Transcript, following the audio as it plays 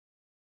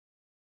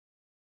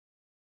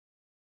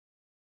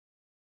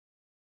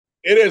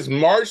It is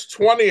March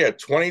 20th,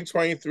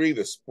 2023,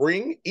 the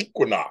spring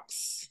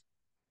equinox.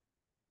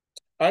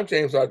 I'm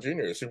James Lott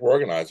Jr., super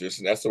organizer.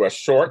 It's an SOS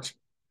short.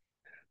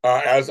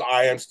 As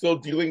I am still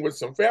dealing with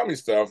some family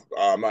stuff,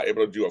 I'm not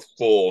able to do a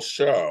full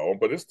show,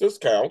 but this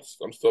counts.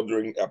 I'm still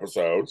doing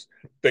episodes.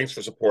 Thanks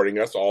for supporting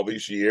us all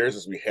these years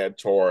as we head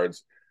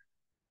towards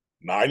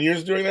 9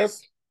 years doing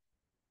this.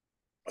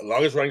 The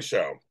longest running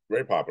show,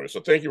 very popular. So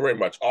thank you very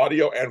much,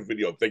 audio and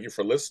video. Thank you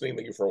for listening.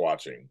 Thank you for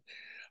watching.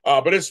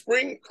 But it's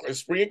spring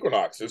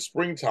equinox. It's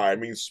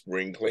springtime means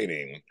spring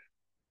cleaning.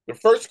 The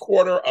first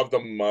quarter of the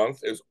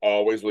month is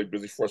always really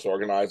busy for us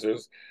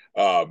organizers.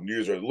 New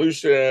Year's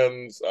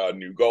resolutions,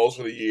 new goals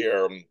for the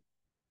year.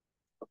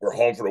 We're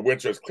home for the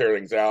winter, it's clear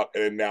things out,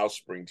 and then now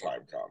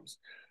springtime comes.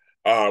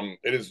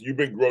 It is you've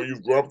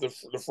grown up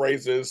the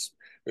phrases.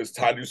 It's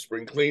time to do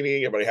spring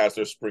cleaning. Everybody has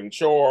their spring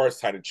chores.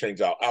 Time to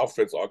change out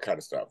outfits, all kind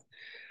of stuff.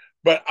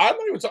 But I'm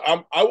not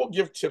even. I will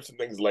give tips and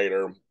things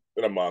later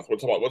in a month. We'll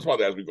talk about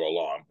that as we go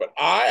along. But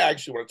I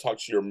actually want to talk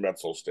to your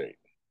mental state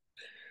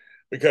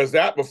because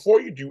that before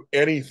you do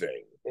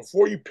anything,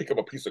 before you pick up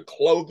a piece of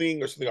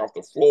clothing or something off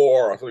the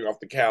floor or something off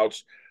the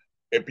couch,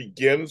 it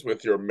begins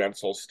with your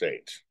mental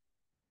state.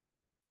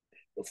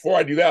 Before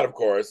I do that, of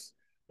course,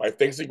 my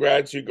thanks and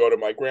gratitude go to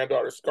my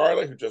granddaughter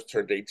Scarlett, who just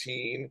turned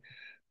 18,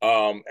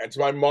 and to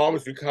my mom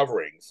who's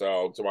recovering.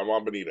 So to my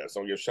mom Benita. So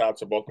I'm gonna give shout out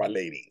to both my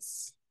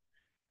ladies,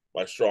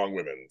 my strong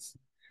women's.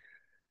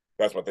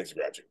 That's my thanks and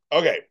gratitude.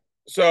 Okay,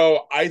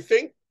 so I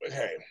think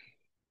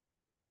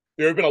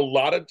there have been a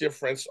lot of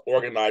different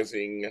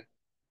organizing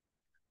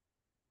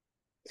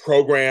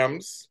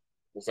programs,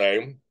 we'll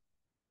say,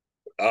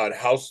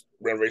 house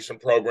renovation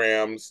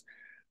programs.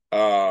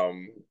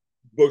 Um,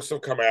 Books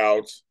have come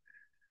out,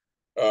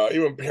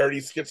 even parody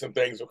skits and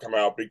things have come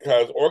out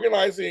because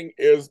organizing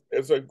is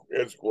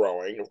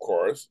growing, of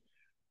course,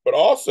 but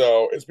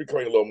also it's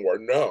becoming a little more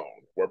known,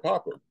 more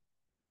popular.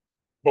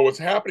 But what's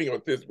happening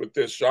with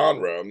this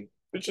genre,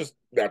 it just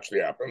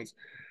naturally happens.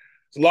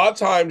 So a lot of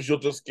times you'll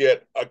just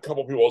get a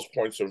couple people's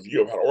points of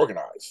view of how to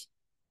organize.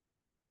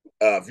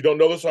 If you don't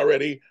know this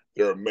already,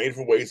 there are many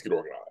different ways to get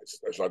organized.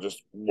 There's not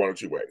just one or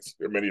two ways.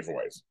 There are many different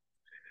ways.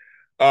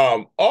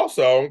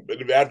 Also,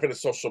 the advent of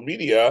social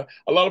media,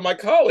 a lot of my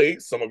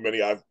colleagues, some of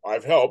many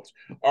I've helped,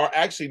 are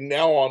actually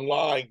now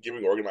online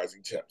giving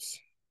organizing tips.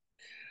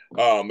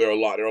 There are a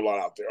lot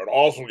out there on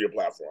all social media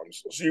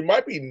platforms. So you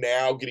might be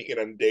now getting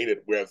inundated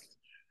with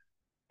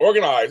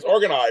organize,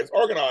 organize,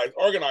 organize,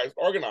 organize,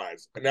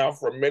 organize. And now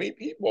for many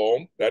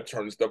people, that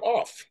turns them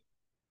off.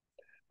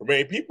 For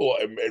many people,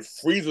 it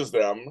freezes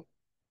them.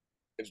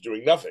 It's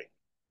doing nothing.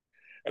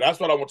 And that's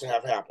what I want to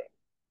have happen.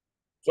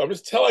 So I'm going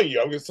to tell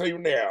you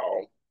now,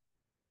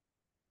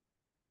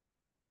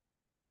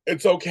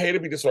 it's okay to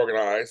be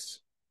disorganized.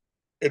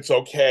 It's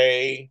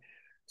okay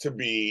to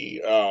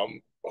be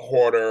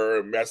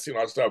hoarder, messy, and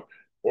all that stuff,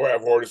 or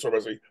have hoarder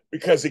disorganization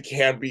because it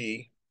can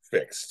be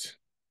fixed.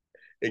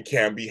 It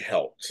can be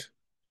helped.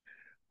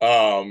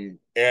 And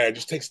it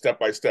just takes step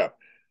by step.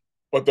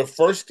 But the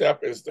first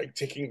step is like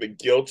taking the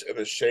guilt and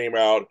the shame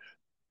out.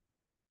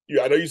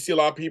 I know you see a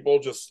lot of people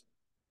just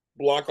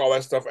block all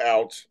that stuff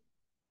out.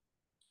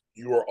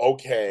 You are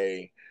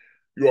okay.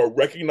 You are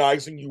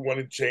recognizing you want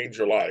to change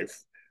your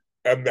life,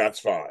 and that's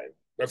fine.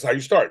 That's how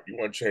you start. You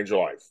want to change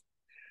your life.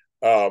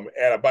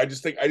 And but I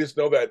just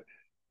know that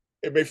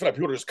it may feel like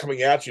people are just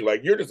coming at you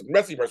like you're just a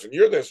messy person.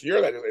 You're this, you're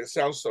that. It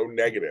sounds so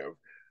negative.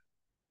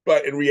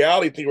 But in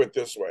reality, think of it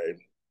this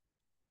way.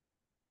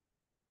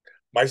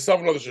 Myself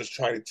and others are just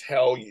trying to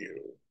tell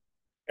you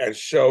and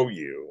show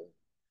you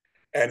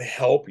and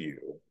help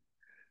you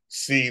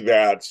see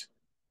that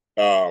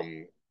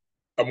um,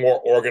 a more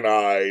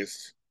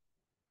organized,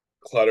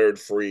 cluttered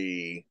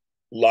free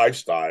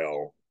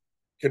lifestyle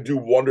can do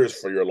wonders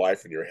for your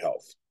life and your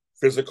health,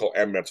 physical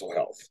and mental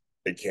health.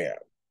 It can.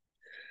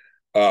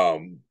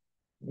 Um,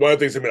 One of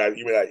the things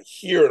you may not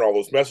hear in all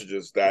those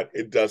messages that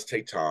it does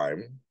take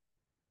time.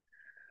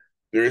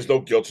 There is no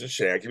guilt and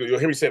shame. You'll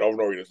hear me say it over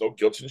and over. There's no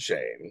guilt and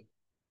shame.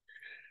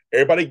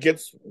 Everybody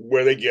gets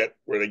where they get.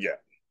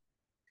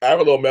 I have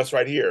a little mess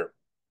right here.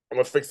 I'm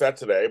gonna fix that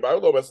today. But I have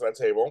a little mess on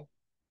that table.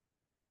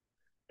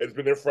 It's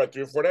been there for like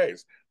 3 or 4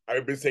 days.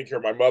 I've been taking care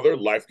of my mother.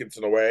 Life gets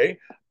in the way.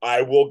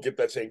 I will get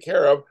that taken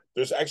care of.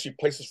 There's actually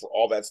places for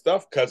all that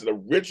stuff because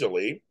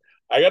originally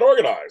I got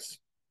organized.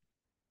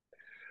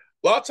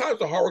 A lot of times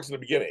the hard work's in the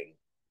beginning,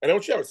 and then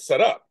once you have it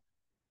set up,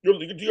 you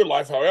can do your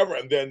life however,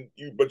 and then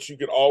but you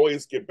can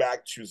always get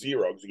back to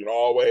zero because you can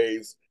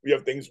always we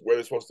have things where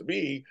they're supposed to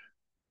be.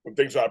 When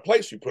things are out of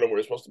place, you put them where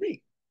they're supposed to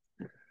be.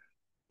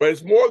 But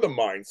it's more the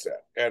mindset,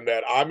 and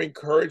that I'm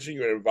encouraging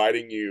you and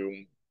inviting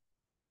you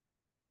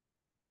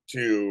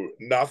to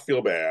not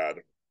feel bad,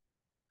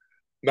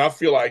 not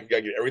feel like you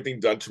gotta get everything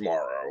done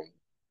tomorrow,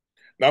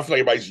 not feel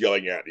like everybody's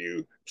yelling at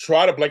you.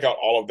 Try to blank out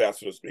all of that,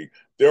 so to speak.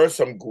 There are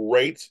some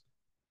great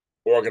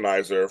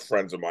organizer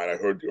friends of mine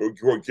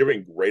who are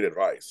giving great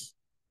advice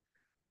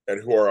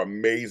and who are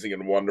amazing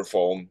and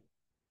wonderful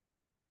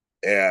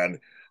and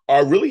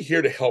are really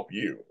here to help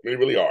you. They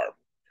really are.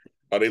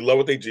 They love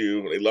what they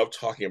do. They love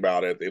talking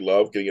about it. They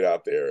love getting it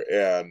out there.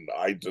 And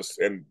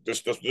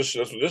that's what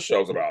this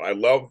show's about. I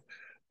love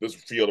this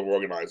field of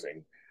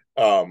organizing.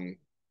 Um,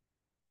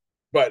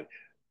 but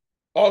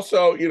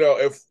also,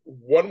 if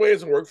one way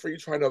doesn't work for you,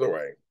 try another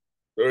way.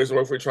 If it doesn't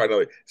work for you, try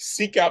another.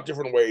 Seek out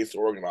different ways to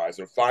organize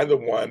and find the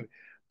one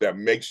that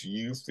makes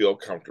you feel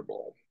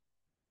comfortable.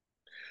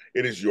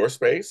 It is your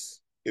space.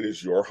 It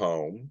is your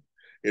home.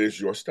 It is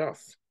your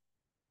stuff.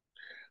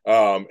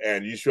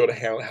 And you should be able to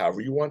handle it however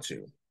you want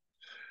to.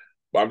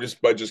 But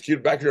just keep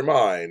it back in your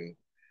mind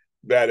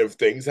that if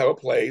things have a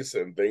place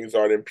and things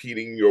aren't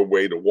impeding your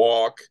way to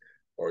walk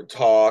or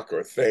talk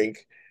or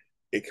think,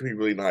 it can be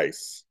really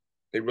nice.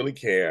 It really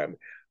can.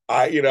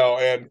 There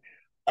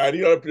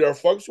are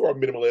folks who are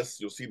minimalists.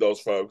 You'll see those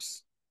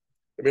folks.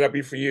 It may not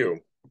be for you.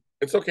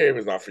 It's okay if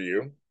it's not for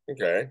you.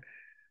 Okay.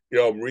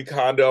 Marie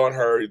Kondo and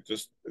her,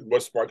 just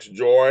what sparks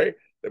joy,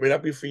 that may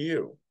not be for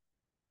you.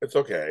 It's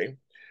okay.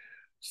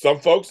 Some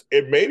folks,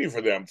 it may be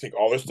for them. Take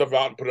all their stuff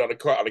out and put it on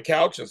the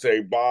couch and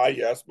say, buy,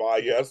 yes, buy,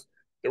 yes.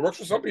 It works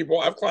for some people.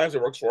 I have clients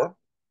it works for.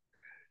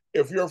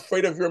 If you're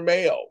afraid of your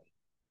mail,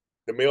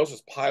 the mail's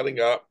just piling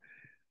up.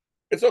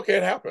 It's okay.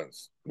 It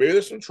happens. Maybe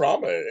there's some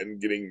trauma in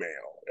getting mail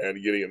and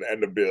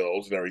the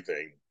bills and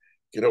everything.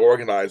 Get an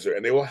organizer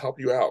and they will help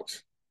you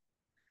out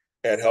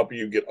and help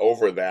you get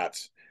over that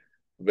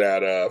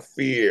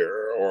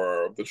fear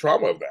or the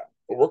trauma of that.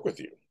 Will work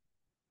with you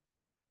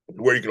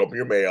where you can open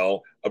your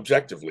mail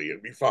objectively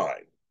and be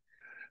fine.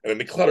 And then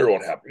the clutter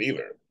won't happen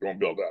either. It won't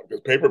build up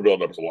because paper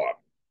buildup is a lot.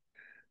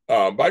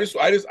 But I just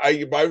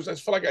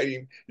feel like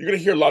you're going to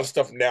hear a lot of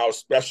stuff now,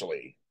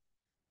 especially.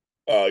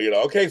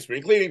 Okay,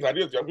 spring cleaning. I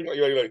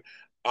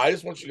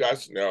just want you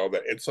guys to know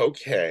that it's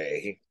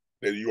okay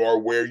that you are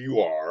where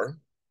you are.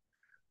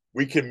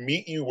 We can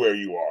meet you where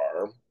you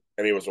are.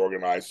 Any of us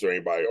organized or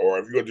anybody, or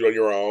if you're going to do it on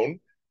your own,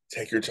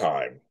 take your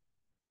time.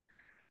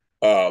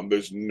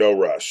 There's no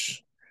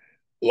rush.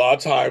 A lot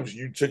of times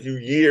you took you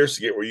years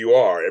to get where you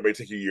are. It may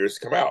take you years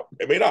to come out.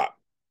 It may not.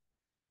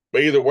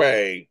 But either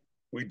way,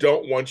 we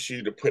don't want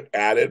you to put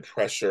added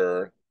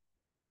pressure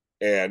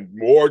and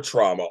more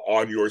trauma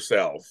on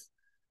yourself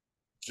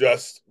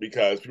just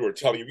because people are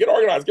telling you, get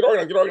organized, get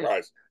organized, get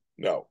organized.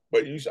 No,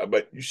 but you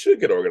should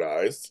get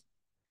organized.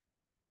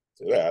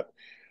 To that.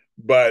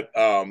 But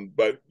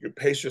you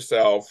pace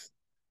yourself,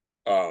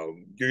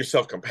 give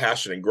yourself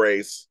compassion and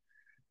grace,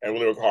 and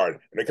really work hard.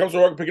 When it comes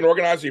to picking an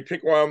organizer, you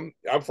pick one.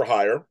 I'm for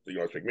hire, so you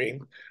always pick me.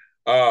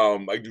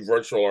 I do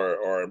virtual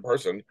or in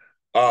person.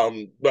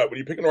 But when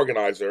you pick an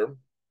organizer,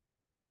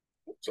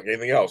 it's like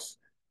anything else.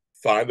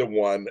 Find the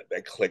one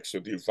that clicks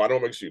with you. Find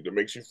one that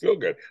makes you feel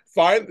good.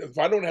 Find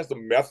one that has the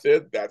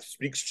method that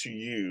speaks to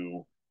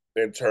you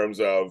in terms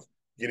of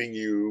getting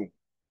you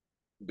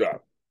done.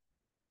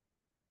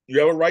 You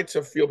have a right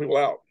to feel people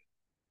out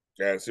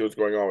and see what's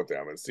going on with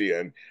them and see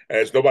and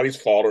it's nobody's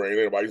fault or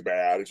anything, nobody's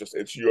bad.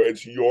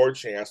 It's your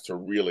chance to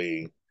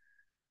really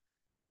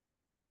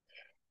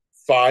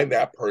find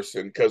that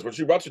person because what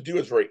you're about to do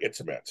is very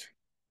intimate.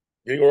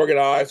 Getting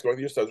organized, going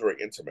through your stuff is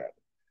very intimate.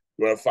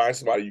 You want to find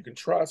somebody you can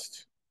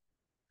trust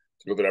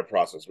to go through that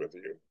process with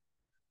you.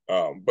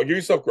 But give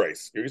yourself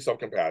grace, give yourself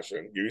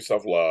compassion, give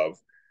yourself love.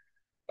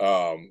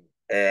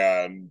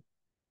 And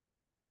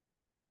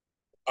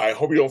I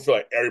hope you don't feel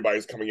like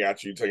everybody's coming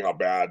at you telling you how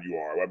bad you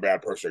are, what a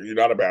bad person. You're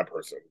not a bad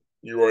person.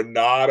 You are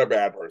not a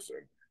bad person.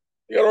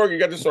 You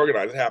got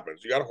disorganized. It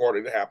happens. You got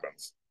hoarded. It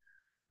happens.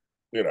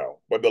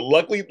 But the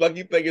lucky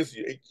thing is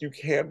you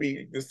can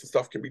be. This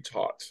stuff can be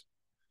taught.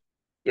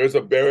 There is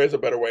a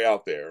better way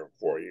out there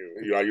for you.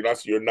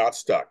 You're not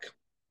stuck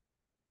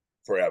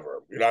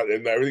forever. You're not,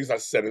 and everything's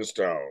not set in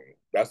stone.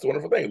 That's the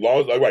wonderful thing. As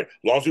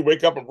long as you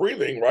wake up and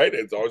breathing, right?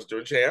 It's always still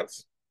a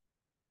chance.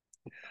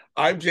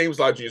 I'm James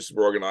Lott,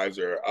 Super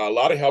Organizer.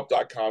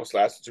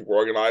 Lottahelp.com/Super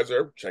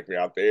Organizer. Check me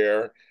out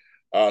there.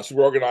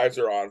 Super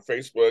Organizer on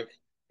Facebook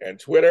and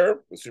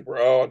Twitter. The Super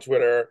O on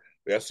Twitter.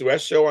 The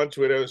SOS Show on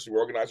Twitter. The Super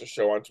Organizer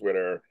Show on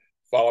Twitter.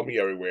 Follow me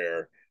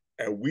everywhere.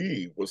 And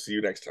we will see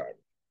you next time.